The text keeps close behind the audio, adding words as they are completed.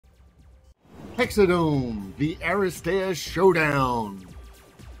Hexadome, the Aristeia Showdown.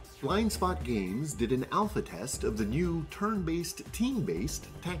 Blindspot Games did an alpha test of the new turn-based, team-based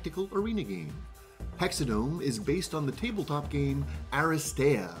tactical arena game. Hexadome is based on the tabletop game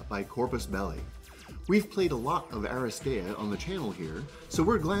Aristeia by Corpus Belli. We've played a lot of Aristeia on the channel here, so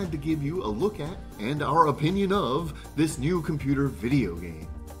we're glad to give you a look at, and our opinion of, this new computer video game.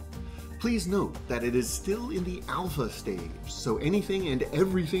 Please note that it is still in the alpha stage, so anything and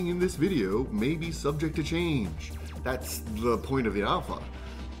everything in this video may be subject to change. That's the point of the alpha.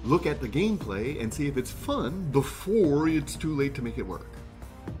 Look at the gameplay and see if it's fun before it's too late to make it work.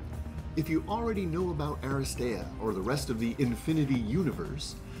 If you already know about Aristeia or the rest of the Infinity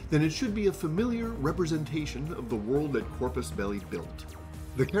universe, then it should be a familiar representation of the world that Corpus Belli built.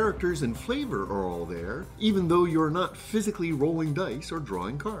 The characters and flavor are all there, even though you're not physically rolling dice or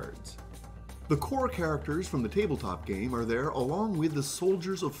drawing cards. The core characters from the tabletop game are there along with the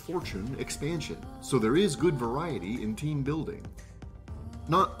Soldiers of Fortune expansion, so there is good variety in team building.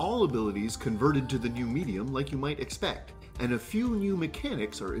 Not all abilities converted to the new medium like you might expect, and a few new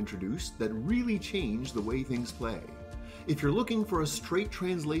mechanics are introduced that really change the way things play. If you're looking for a straight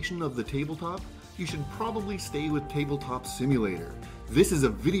translation of the tabletop, you should probably stay with Tabletop Simulator. This is a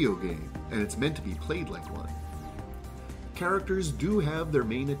video game, and it's meant to be played like one. Characters do have their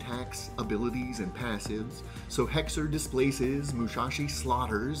main attacks, abilities, and passives, so Hexer displaces, Musashi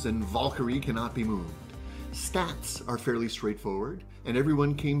slaughters, and Valkyrie cannot be moved. Stats are fairly straightforward, and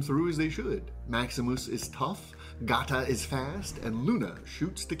everyone came through as they should. Maximus is tough, Gata is fast, and Luna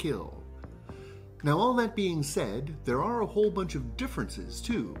shoots to kill. Now all that being said, there are a whole bunch of differences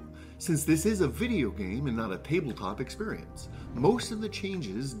too, since this is a video game and not a tabletop experience. Most of the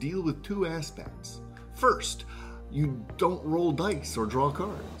changes deal with two aspects. First, you don't roll dice or draw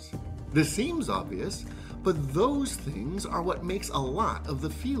cards. This seems obvious, but those things are what makes a lot of the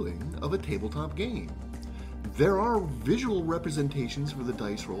feeling of a tabletop game. There are visual representations for the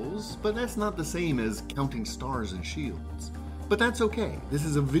dice rolls, but that's not the same as counting stars and shields. But that's okay, this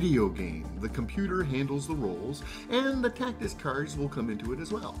is a video game. The computer handles the rolls, and the tactics cards will come into it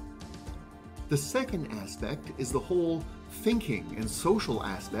as well. The second aspect is the whole thinking and social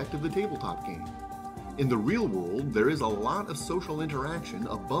aspect of the tabletop game. In the real world, there is a lot of social interaction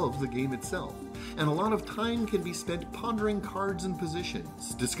above the game itself, and a lot of time can be spent pondering cards and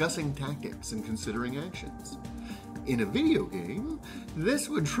positions, discussing tactics, and considering actions. In a video game, this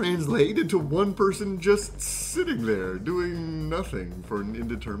would translate into one person just sitting there doing nothing for an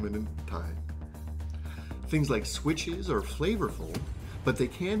indeterminate time. Things like switches are flavorful, but they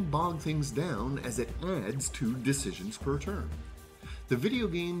can bog things down as it adds 2 decisions per turn. The video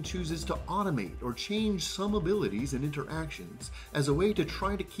game chooses to automate or change some abilities and interactions as a way to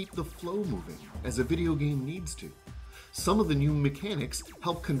try to keep the flow moving, as a video game needs to. Some of the new mechanics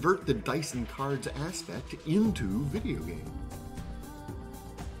help convert the dice and cards aspect into video game.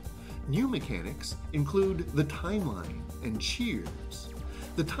 New mechanics include the timeline and cheers.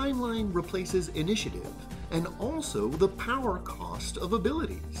 The timeline replaces initiative and also the power cost of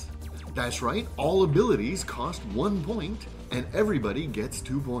abilities. That's right, all abilities cost 1 point and everybody gets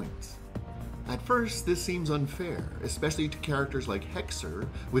 2 points. At first, this seems unfair, especially to characters like Hexer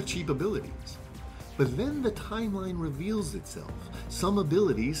with cheap abilities. But then the timeline reveals itself. Some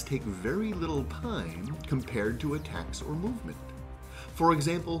abilities take very little time compared to attacks or movement. For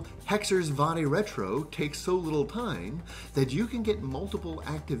example, Hexer's Vade Retro takes so little time that you can get multiple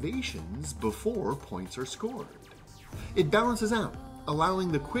activations before points are scored. It balances out,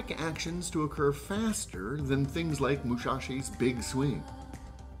 allowing the quick actions to occur faster than things like Musashi's Big Swing.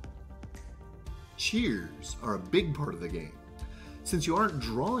 Cheers are a big part of the game. Since you aren't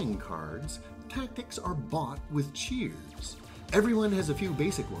drawing cards, tactics are bought with cheers. Everyone has a few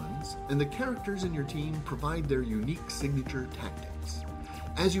basic ones, and the characters in your team provide their unique signature tactics.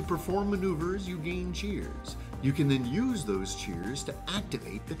 As you perform maneuvers, you gain cheers. You can then use those cheers to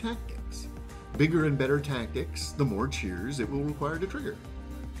activate the tactics. Bigger and better tactics, the more cheers it will require to trigger.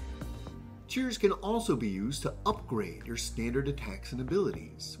 Cheers can also be used to upgrade your standard attacks and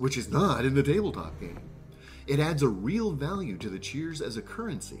abilities, which is not in the tabletop game. It adds a real value to the cheers as a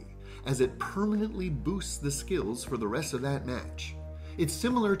currency, as it permanently boosts the skills for the rest of that match. It's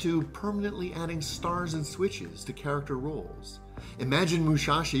similar to permanently adding stars and switches to character roles. Imagine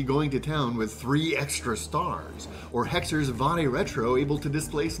Musashi going to town with 3 extra stars, or Hexer's Vade Retro able to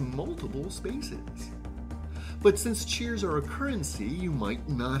displace multiple spaces. But since cheers are a currency, you might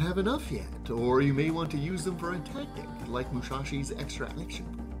not have enough yet, or you may want to use them for a tactic, like Musashi's extra action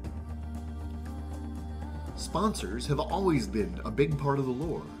point. Sponsors have always been a big part of the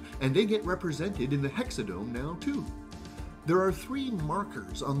lore, and they get represented in the Hexadome now too. There are 3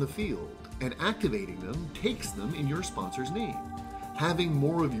 markers on the field, and activating them takes them in your sponsor's name. Having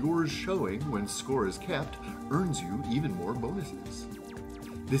more of yours showing when score is kept earns you even more bonuses.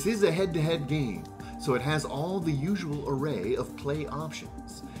 This is a head-to-head game, so it has all the usual array of play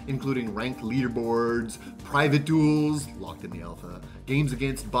options, including ranked leaderboards, private duels, locked in the alpha, games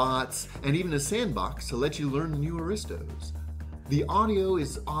against bots, and even a sandbox to let you learn new aristos. The audio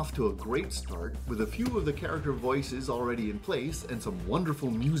is off to a great start, with a few of the character voices already in place and some wonderful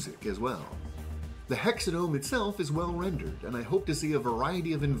music as well. The Hexadome itself is well rendered, and I hope to see a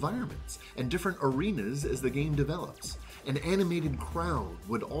variety of environments and different arenas as the game develops. An animated crowd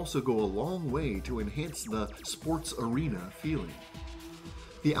would also go a long way to enhance the sports arena feeling.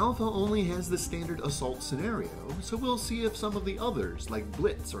 The alpha only has the standard assault scenario, so we'll see if some of the others, like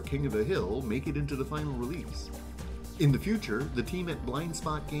Blitz or King of the Hill, make it into the final release. In the future, the team at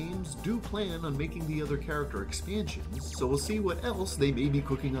Blindspot Games do plan on making the other character expansions, so we'll see what else they may be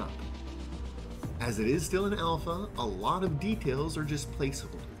cooking up. As it is still an alpha, a lot of details are just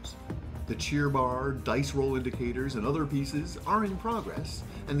placeholders. The cheer bar, dice roll indicators, and other pieces are in progress,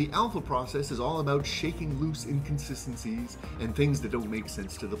 and the alpha process is all about shaking loose inconsistencies and things that don't make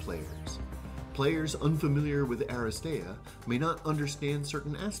sense to the players. Players unfamiliar with Aristeia may not understand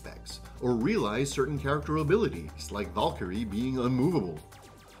certain aspects, or realize certain character abilities, like Valkyrie being unmovable.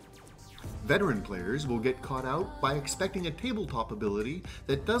 Veteran players will get caught out by expecting a tabletop ability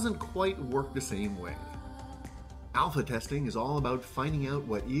that doesn't quite work the same way. Alpha testing is all about finding out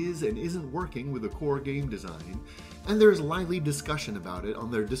what is and isn't working with the core game design, and there's lively discussion about it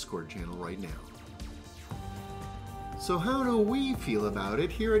on their Discord channel right now. So how do we feel about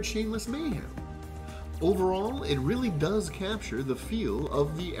it here at Shameless Mayhem? Overall, it really does capture the feel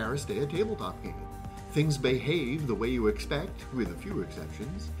of the Aristeia tabletop game. Things behave the way you expect, with a few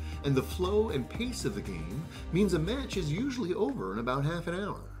exceptions, and the flow and pace of the game means a match is usually over in about half an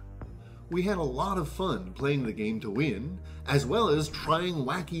hour. We had a lot of fun playing the game to win, as well as trying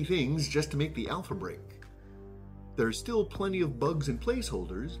wacky things just to make the alpha break. There's still plenty of bugs and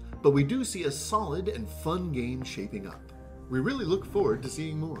placeholders, but we do see a solid and fun game shaping up. We really look forward to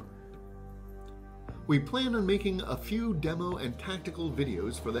seeing more. We plan on making a few demo and tactical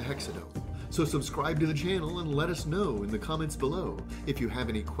videos for the Hexadome, so subscribe to the channel and let us know in the comments below if you have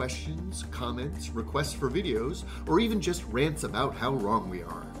any questions, comments, requests for videos, or even just rants about how wrong we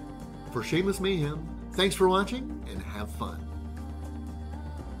are. For Shameless Mayhem, thanks for watching and have fun.